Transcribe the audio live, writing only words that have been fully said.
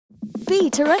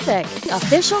BeTerrific,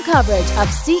 official coverage of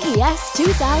CES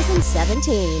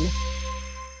 2017.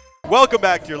 Welcome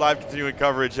back to your live continuing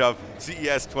coverage of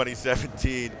CES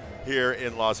 2017 here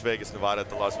in Las Vegas, Nevada at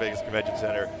the Las Vegas Convention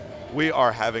Center. We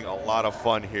are having a lot of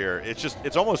fun here.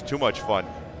 It's almost too much fun.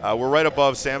 We're right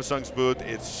above Samsung's booth.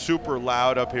 It's super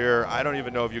loud up here. I don't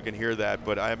even know if you can hear that,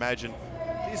 but I imagine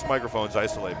these microphones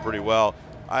isolate pretty well.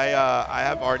 I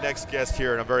have our next guest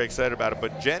here, and I'm very excited about it,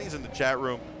 but Jenny's in the chat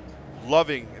room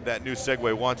loving that new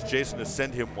Segway, wants Jason to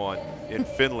send him one in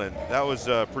Finland. That was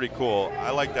pretty cool. I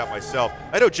like that myself.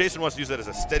 I know Jason wants to use that as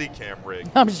a Steadicam rig.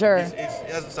 I'm sure. He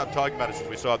hasn't stopped talking about it since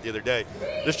we saw it the other day.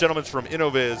 This gentleman's from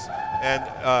Innoviz,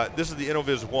 and this is the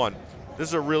InnovizOne. This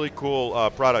is a really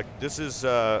cool product. This is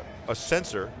a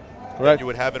sensor that you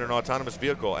would have in an autonomous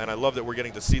vehicle, and I love that we're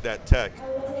getting to see that tech.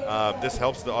 This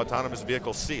helps the autonomous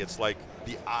vehicle see. It's like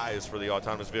the eyes for the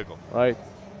autonomous vehicle. Right.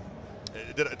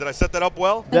 Did I set that up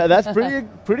well? Yeah, that's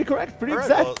pretty correct, pretty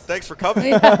exact. Well, thanks for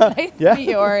coming. Nice to meet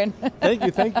you, Oren.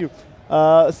 Thank you.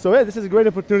 So yeah, this is a great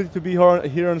opportunity to be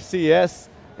here on CES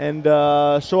and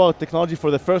show our technology for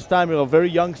the first time. We're a very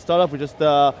young startup. We just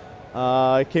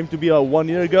came to be 1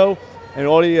 year ago, and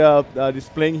already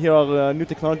displaying here our new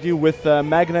technology with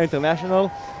Magna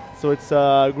International. So it's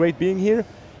great being here.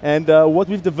 And what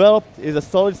we've developed is a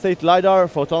solid-state LiDAR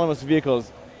for autonomous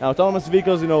vehicles. Now, autonomous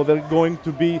vehicles, they're going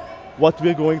to be what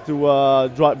we're going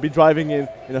to be driving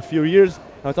in a few years.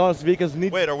 Autonomous vehicles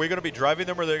need... Wait, are we going to be driving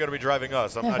them, or are they going to be driving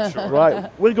us? I'm not sure. Right.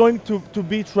 We're going to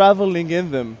be traveling in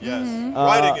them. Yes,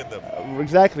 riding in them.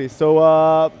 Exactly.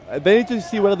 So they need to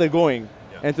see where they're going.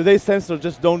 Yeah. And today's sensors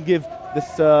just don't give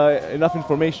this enough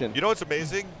information. You know what's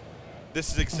amazing? This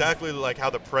is exactly like how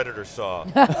the Predator saw.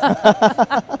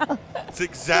 It's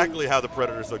exactly how the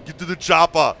Predator saw. Get to the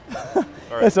chopper.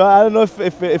 Right. Yeah, so I don't know if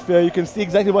you can see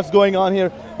exactly what's going on here,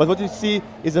 but what you see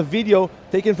is a video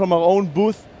taken from our own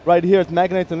booth right here at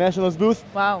Magna International's booth.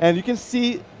 Wow. And you can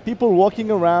see people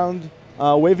walking around,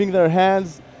 waving their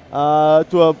hands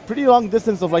to a pretty long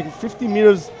distance of like 50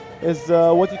 meters is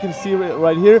what you can see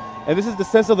right here. And this is the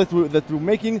sensor that we're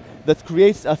making that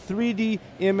creates a 3D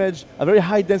image, a very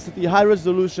high density, high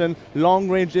resolution, long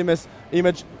range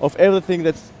image of everything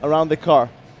that's around the car.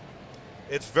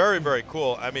 It's very, very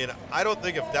cool. I mean, I don't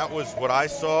think if that was what I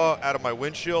saw out of my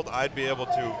windshield, I'd be able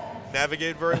to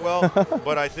navigate very well.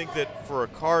 But I think that for a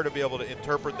car to be able to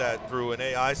interpret that through an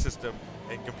AI system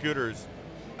and computers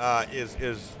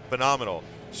is phenomenal.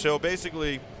 So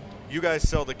basically, you guys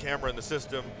sell the camera and the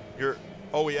system. You're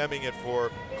OEMing it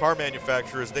for car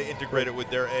manufacturers. They integrate it with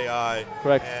their AI.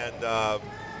 Correct. And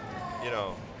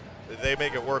they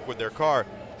make it work with their car.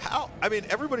 I mean,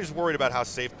 everybody's worried about how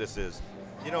safe this is.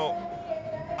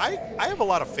 I have a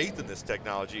lot of faith in this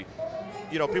technology.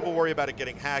 People worry about it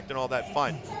getting hacked and all that,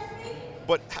 fine.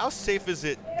 But how safe is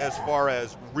it as far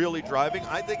as really driving?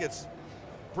 I think it's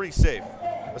pretty safe,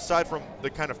 aside from the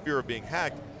kind of fear of being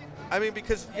hacked. I mean,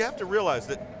 because you have to realize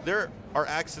that there are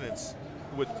accidents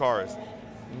with cars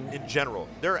in general.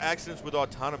 There are accidents with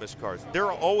autonomous cars. There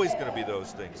are always going to be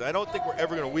those things. I don't think we're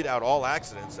ever going to weed out all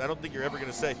accidents. I don't think you're ever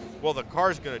going to say, well, the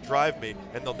car's going to drive me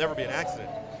and there'll never be an accident.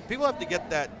 People have to get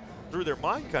that through their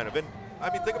mind, kind of. And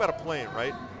I mean, think about a plane,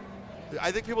 right?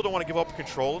 I think people don't want to give up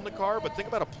control in the car, but think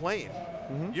about a plane.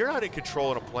 You're not in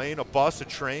control in a plane, a bus, a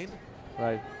train.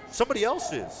 Right. Somebody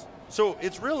else is. So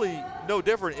it's really no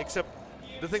different, except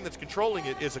the thing that's controlling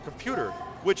it is a computer,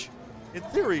 which in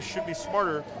theory should be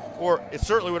smarter, or it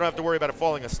certainly we don't have to worry about it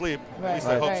falling asleep. Right. At least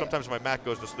I hope. Sometimes my Mac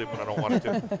goes to sleep when I don't want it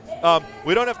to.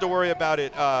 We don't have to worry about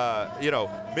it,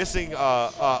 missing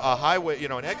a highway,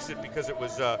 an exit because it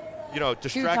was, distracted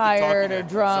too tired talking or to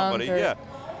drunk. somebody. Or Yeah.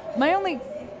 My only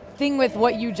thing with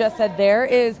what you just said there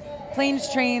is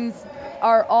planes, trains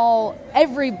are all,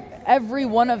 every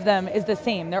one of them is the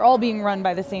same. They're all being run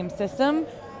by the same system.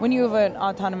 When you have an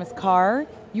autonomous car,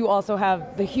 you also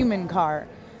have the human car.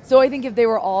 So I think if they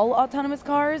were all autonomous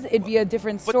cars, it'd be a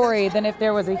different story than if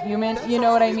there was a human, you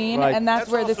know what I mean? Right. And that's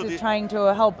where this is trying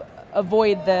to help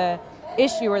avoid the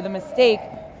issue or the mistake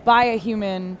by a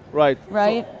human. Right.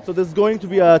 Right? So there's going to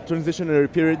be a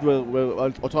transitionary period where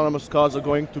autonomous cars are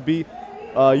going to be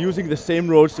using the same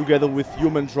roads together with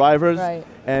human drivers. Right.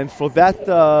 And for that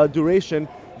duration,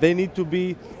 they need to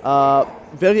be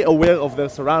very aware of their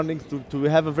surroundings to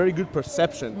have a very good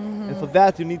perception. And for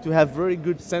that, you need to have very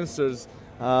good sensors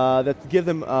that give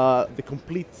them the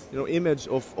complete image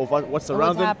of what's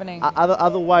around them. Happening.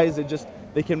 Otherwise,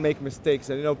 they can make mistakes.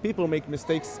 And people make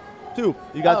mistakes too.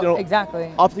 You got exactly.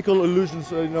 optical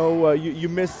illusions. You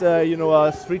miss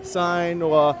a street sign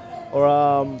or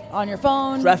on your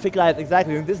phone. Traffic light,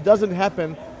 exactly. And this doesn't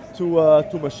happen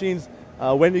to machines.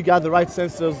 When you got the right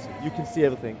sensors, you can see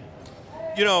everything.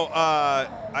 You know,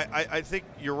 I think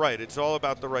you're right. It's all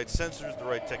about the right sensors, the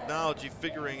right technology,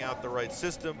 figuring out the right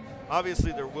system.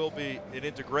 Obviously, there will be an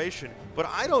integration, but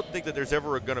I don't think that there's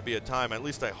ever going to be a time, at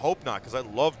least I hope not, because I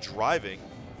love driving,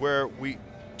 where we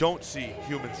don't see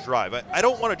humans drive. I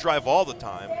don't want to drive all the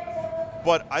time,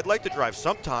 but I'd like to drive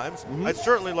sometimes. I'd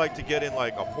certainly like to get in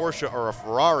like a Porsche or a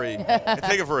Ferrari and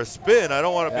take it for a spin. I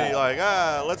don't want to be like,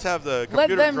 let's have the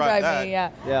computer Let them drive drive that. me,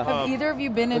 yeah. Have either of you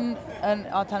been in an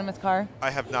autonomous car? I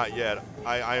have not yet.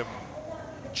 I am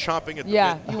chomping at the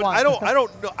bit. bit. You But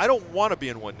want. I don't want to be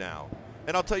in one now.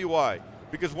 And I'll tell you why.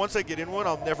 Because once I get in one,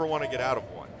 I'll never want to get out of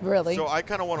one. Really? So I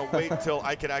kind of want to wait until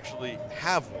I could actually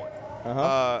have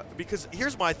one. Because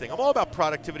here's my thing. I'm all about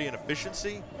productivity and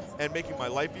efficiency and making my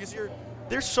life easier.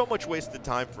 There's so much wasted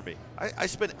time for me. I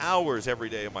spend hours every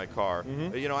day in my car.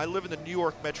 You know, I live in the New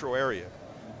York metro area.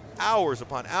 Hours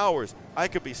upon hours. I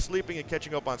could be sleeping and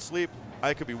catching up on sleep.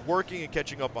 I could be working and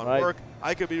catching up on work.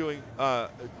 I could be doing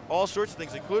all sorts of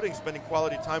things, including spending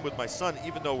quality time with my son,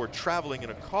 even though we're traveling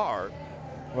in a car.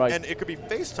 And it could be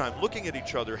FaceTime, looking at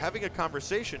each other, having a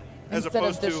conversation, as Instead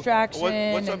opposed of distraction.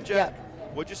 to, what's up, Jack?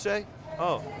 Yeah. What'd you say?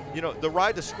 Oh, you know, the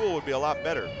ride to school would be a lot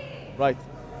better. Right.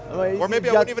 Or maybe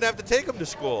I wouldn't even have to take them to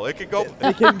school. It could go.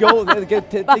 They can go. They can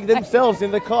take themselves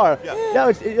in the car. Yeah.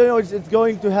 It's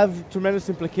going to have tremendous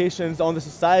implications on the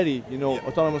society. You know,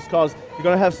 autonomous cars. You're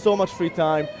going to have so much free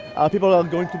time. People are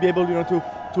going to be able, to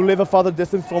live a farther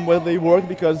distance from where they work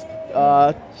because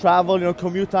travel,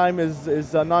 commute time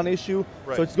is a non-issue.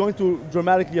 So it's going to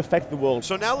dramatically affect the world.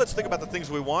 So now let's think about the things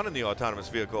we want in the autonomous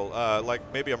vehicle. Like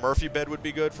maybe a Murphy bed would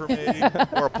be good for me,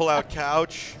 or a pull-out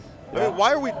couch. I mean,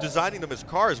 why are we designing them as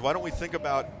cars? Why don't we think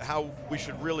about how we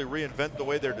should really reinvent the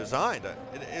way they're designed?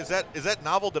 Is that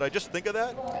novel? Did I just think of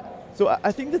that? So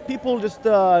I think that people just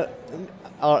are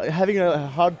having a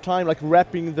hard time like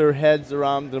wrapping their heads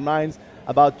around their minds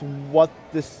about what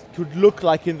this could look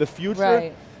like in the future.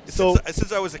 Right. So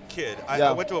since I was a kid,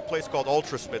 I went to a place called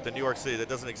Ultrasmith in New York City that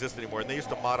doesn't exist anymore, and they used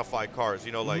to modify cars,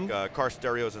 like car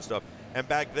stereos and stuff. And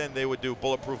back then, they would do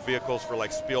bulletproof vehicles for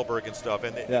like Spielberg and stuff,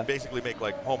 and they basically make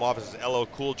like home offices, LL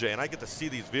Cool J, and I get to see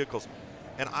these vehicles.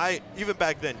 And I, even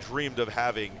back then, dreamed of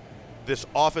having this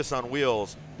office on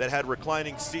wheels that had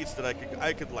reclining seats that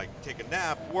I could like take a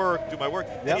nap, work, do my work.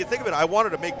 And you think of it, I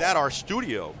wanted to make that our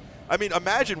studio. I mean,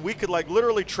 imagine we could like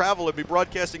literally travel and be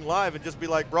broadcasting live and just be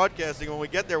like broadcasting. When we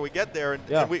get there,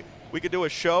 and we could do a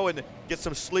show and get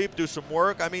some sleep, do some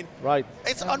work. I mean,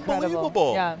 it's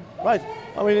unbelievable. Yeah. Right.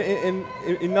 I mean, in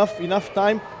enough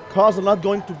time, cars are not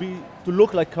going to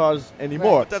look like cars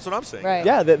anymore. But that's what I'm saying. Right.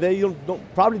 Yeah, they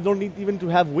probably don't need even to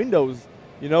have windows.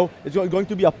 It's going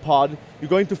to be a pod. You're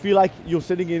going to feel like you're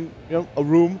sitting in a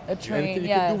room. A train, and you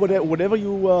can do whatever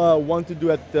you want to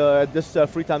do at this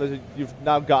free time that you've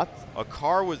now got. A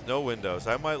car with no windows.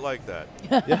 I might like that.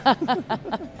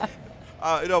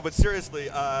 No, but seriously,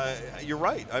 you're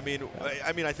right. I mean,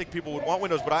 I think people would want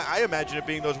windows, but I imagine it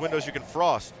being those windows you can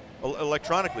frost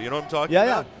electronically. You know what I'm talking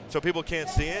about? Yeah. So people can't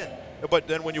see in. But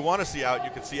then when you want to see out, you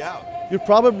can see out. You'll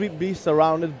probably be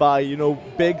surrounded by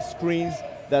big screens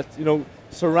that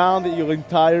surround your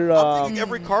entire. I'm thinking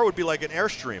every car would be like an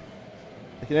Airstream.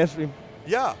 Like an Airstream.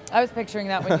 Yeah. I was picturing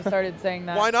that when you started saying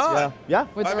that. Why not? Yeah.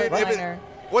 With the recliner.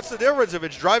 What's the difference if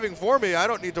it's driving for me? I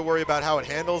don't need to worry about how it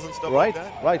handles and stuff like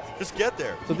that. Right. Just get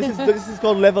there. So this is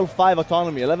called level 5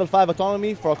 autonomy. A level 5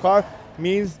 autonomy for a car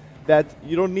means that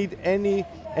you don't need any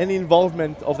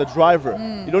involvement of the driver.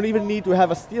 You don't even need to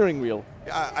have a steering wheel.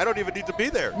 I don't even need to be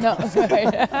there. No.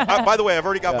 By the way, I've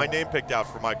already got my name picked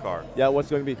out for my car. Yeah, what's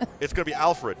going to be? It's going to be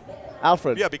Alfred.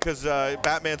 Alfred. Yeah, because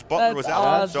Batman's butler was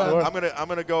Alfred. Awesome. So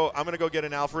I'm gonna go get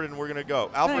an Alfred, and we're gonna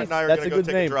go. Alfred and I are That's gonna go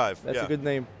take a drive. That's a good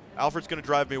name. Alfred's gonna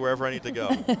drive me wherever I need to go.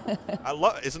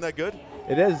 Isn't that good?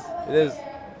 It is. It is.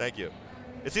 Thank you.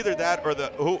 It's either that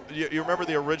or you remember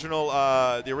the original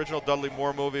Dudley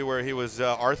Moore movie where he was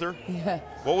Arthur? Yeah.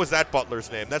 What was that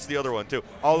butler's name? That's the other one too.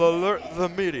 I'll alert the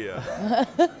media.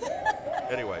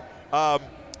 Anyway,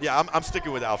 I'm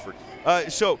sticking with Alfred.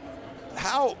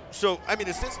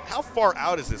 How far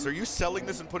out is this? Are you selling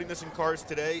this and putting this in cars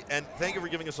today? And thank you for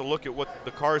giving us a look at what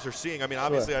the cars are seeing. I mean,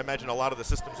 obviously, I imagine a lot of the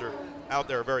systems are out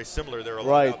there are very similar. There are a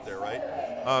lot out there, right?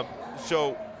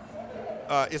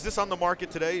 Is this on the market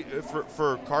today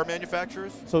for car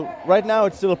manufacturers? So right now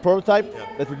it's still a prototype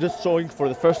that we're just showing for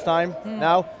the first time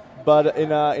now. But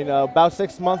in about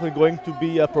 6 months, we're going to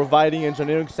be providing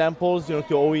engineering samples, to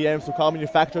OEMs, to car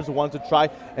manufacturers who want to try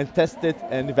and test it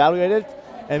and evaluate it.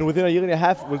 and within a year and a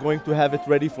half, we're going to have it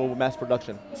ready for mass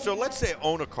production. So let's say I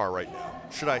own a car right now.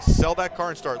 Should I sell that car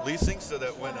and start leasing so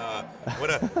that when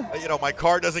my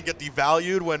car doesn't get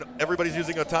devalued when everybody's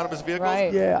using autonomous vehicles?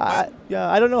 Right. Yeah,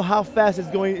 I don't know how fast it's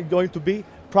going to be.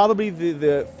 Probably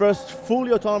the first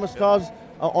fully autonomous cars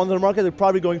on the market are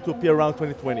probably going to appear around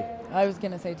 2020. I was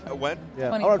going to say 20. When?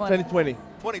 Yeah, 2020. around 2020.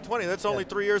 2020, that's only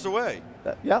 3 years away.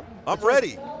 Yeah. I'm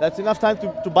ready. That's enough time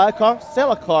to buy a car,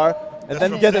 sell a car, and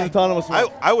then get an autonomous one.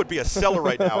 I would be a seller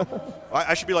right now.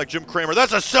 I should be like Jim Cramer.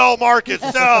 That's a sell market,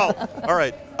 sell. All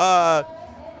right.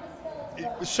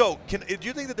 So, do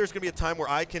you think that there's going to be a time where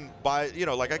I can buy,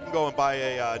 like I can go and buy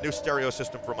a new stereo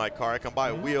system for my car. I can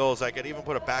buy wheels. I could even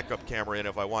put a backup camera in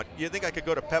if I want. You think I could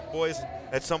go to Pep Boys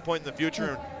at some point in the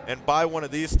future and buy one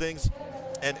of these things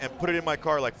and put it in my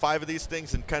car, like 5 of these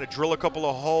things, and kind of drill a couple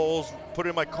of holes, put it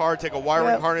in my car, take a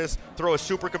wiring harness, throw a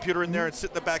supercomputer in there, and sit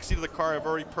in the back seat of the car I've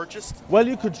already purchased? Well,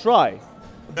 you could try.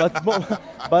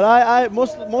 But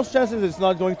most chances it's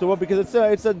not going to work because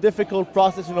it's a difficult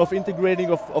process, of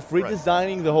integrating, of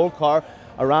redesigning the whole car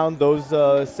around those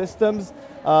systems.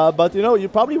 But you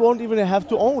probably won't even have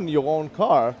to own your own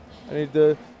car. I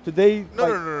mean, today. No.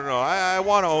 I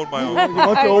want to own my own. You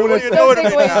want to own What are it? you doing to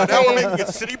me now? Now we're making it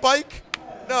city bike?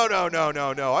 No.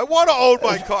 I want to own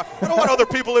my car. I don't want other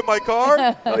people in my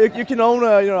car. You can own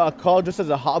a car just as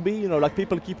a hobby. Like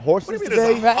people keep horses What do you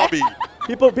mean today. as a hobby?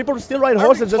 People still ride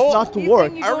horses just not to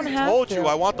work. You I already don't have told to. you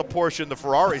I want the Porsche and the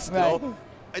Ferrari still.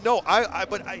 Right. No,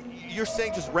 but you're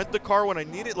saying just rent the car when I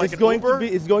need it, like It's an going Uber?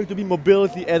 it's going to be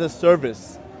mobility as a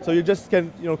service. So you just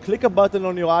can click a button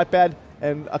on your iPad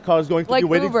and a car is going to Like be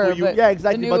waiting Uber, for you. but Yeah,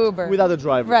 exactly. the new But Uber. without a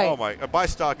driver. Right. Oh my! Buy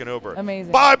stock in Uber.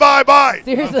 Amazing. Buy!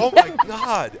 Seriously. Oh my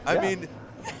God! I Yeah. mean,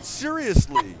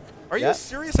 seriously. Are you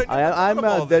serious?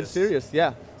 I'm dead serious.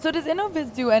 Yeah. So does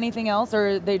Innoviz do anything else, or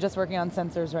are they just working on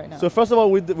sensors right now? So first of all,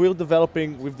 we've developed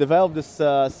this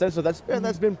sensor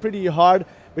that's been pretty hard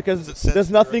because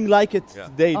there's nothing like it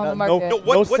today. On the market. No,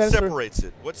 what sensor. separates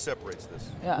it? What separates this?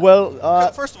 Yeah.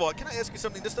 Well, First of all, can I ask you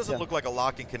something? This doesn't look like a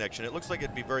locking connection. It looks like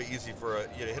it'd be very easy for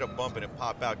you to hit a bump and it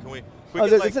pop out. Can we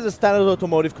this is a standard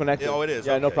automotive connector. Oh, it is.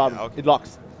 Yeah, no Okay, problem. yeah, okay. It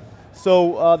locks.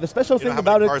 So the special thing how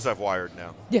about many it. cars I've wired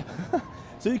now. Yeah.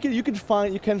 So you can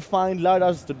find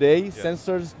LiDARs today,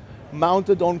 sensors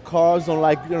mounted on cars,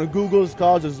 on Google's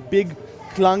cars, those big,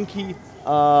 clunky,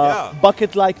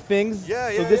 bucket-like things.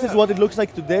 So this is what it looks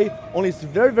like today. Only it's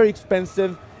very, very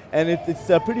expensive, and it's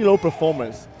pretty low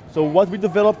performance. So what we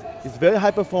developed is very high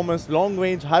performance, long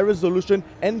range, high resolution,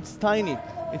 and it's tiny.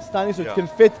 It's tiny, so it can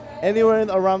fit anywhere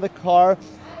around the car,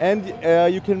 and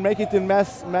you can make it in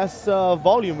mass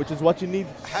volume, which is what you need.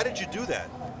 How did you do that?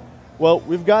 Well,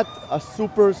 we've got a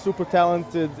super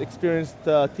talented, experienced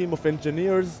team of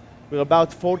engineers. We're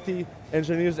about 40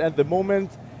 engineers at the moment,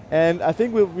 and I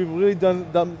think we've really done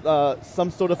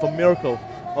some sort of a miracle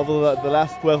over the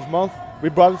last 12 months. We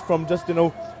brought it from just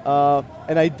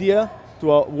an idea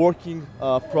to a working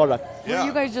product. Were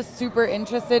you guys just super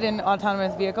interested in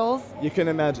autonomous vehicles? You can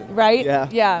imagine. Right?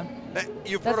 Yeah.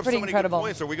 You've That's brought up pretty so many incredible. good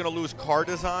points. Are we going to lose car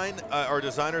design? Are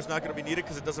designers not going to be needed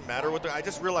because it doesn't matter what I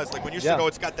just realized, when you said,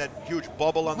 it's got that huge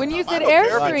bubble on When the you top. said I don't care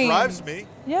if Airstream. it drives me.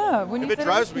 Yeah. When If you it said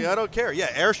drives me, Airstream. I don't care. Yeah,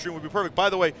 Airstream would be perfect. By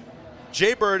the way,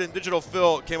 Jay Bird and Digital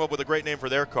Phil came up with a great name for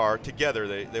their car together.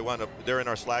 They wound up. They're in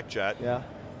our Slack chat. Yeah.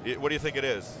 What do you think it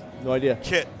is? No idea.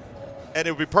 Kit. And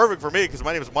it would be perfect for me because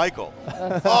my name is Michael.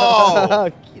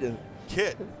 Oh,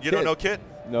 Kit. You don't know Kit?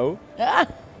 No.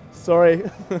 Sorry.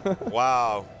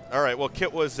 Wow. All right. Well,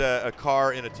 Kit was a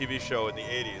car in a TV show in the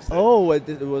 80s. Oh,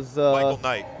 it was Michael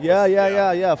Knight.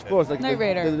 Yeah. Of course. Knight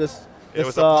Raider. It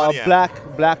was a Pontiac. black the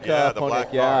Pontiac. black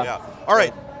car. Yeah. All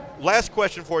right. Last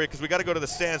question for you because we got to go to the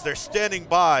stands. They're standing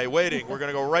by, waiting. We're going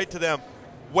to go right to them.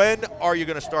 When are you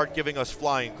going to start giving us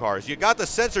flying cars? You got the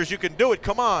sensors. You can do it.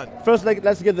 Come on. First,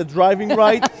 let's get the driving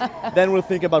right. Then we'll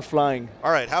think about flying.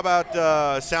 All right. How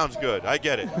about sounds good? I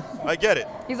get it.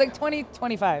 He's like 20,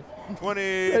 25. 20.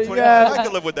 Yeah. I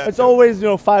can live with that. It's too. always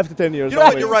 5 to 10 years. You know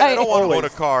what? always. You're right. I don't want to own a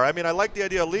Always. car. I mean, I like the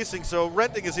idea of leasing, so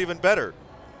renting is even better.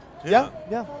 Yeah.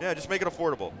 Yeah, just make it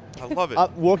affordable. I love it.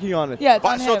 Working on it. Yeah, it's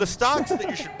on So him. the stocks that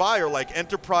you should buy are like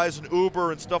Enterprise and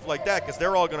Uber and stuff like that because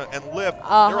they're all going to, and Lyft,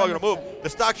 they're all going to move. The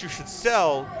stocks you should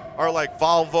sell are like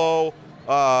Volvo,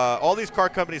 all these car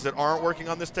companies that aren't working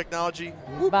on this technology.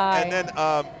 Bye. And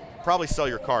then probably sell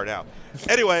your car now.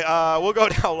 Anyway, we'll go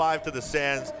now live to the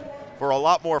stands for a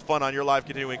lot more fun on your live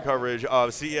continuing coverage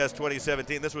of CES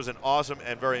 2017. This was an awesome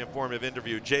and very informative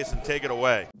interview. Jason, take it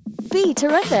away.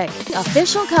 BeTerrific,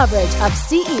 official coverage of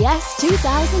CES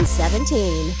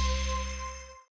 2017.